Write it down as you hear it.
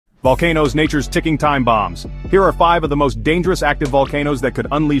Volcanoes, nature's ticking time bombs. Here are 5 of the most dangerous active volcanoes that could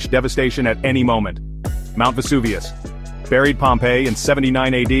unleash devastation at any moment. Mount Vesuvius. Buried Pompeii in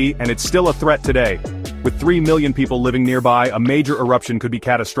 79 AD, and it's still a threat today. With 3 million people living nearby, a major eruption could be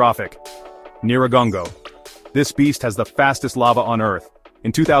catastrophic. Nyiragongo. This beast has the fastest lava on Earth.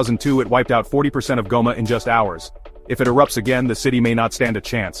 In 2002 it wiped out 40% of Goma in just hours. If it erupts again, the city may not stand a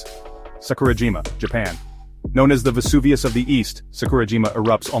chance. Sakurajima, Japan. Known as the Vesuvius of the East, Sakurajima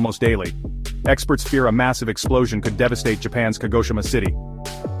erupts almost daily. Experts fear a massive explosion could devastate Japan's Kagoshima city.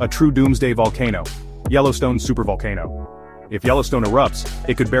 A true doomsday volcano. Yellowstone supervolcano. If Yellowstone erupts,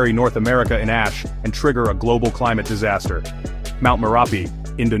 it could bury North America in ash and trigger a global climate disaster. Mount Merapi,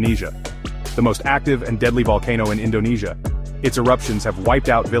 Indonesia. The most active and deadly volcano in Indonesia. Its eruptions have wiped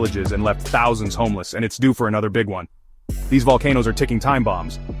out villages and left thousands homeless, and it's due for another big one. These volcanoes are ticking time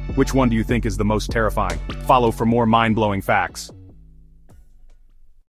bombs. Which one do you think is the most terrifying? Follow for more mind-blowing facts.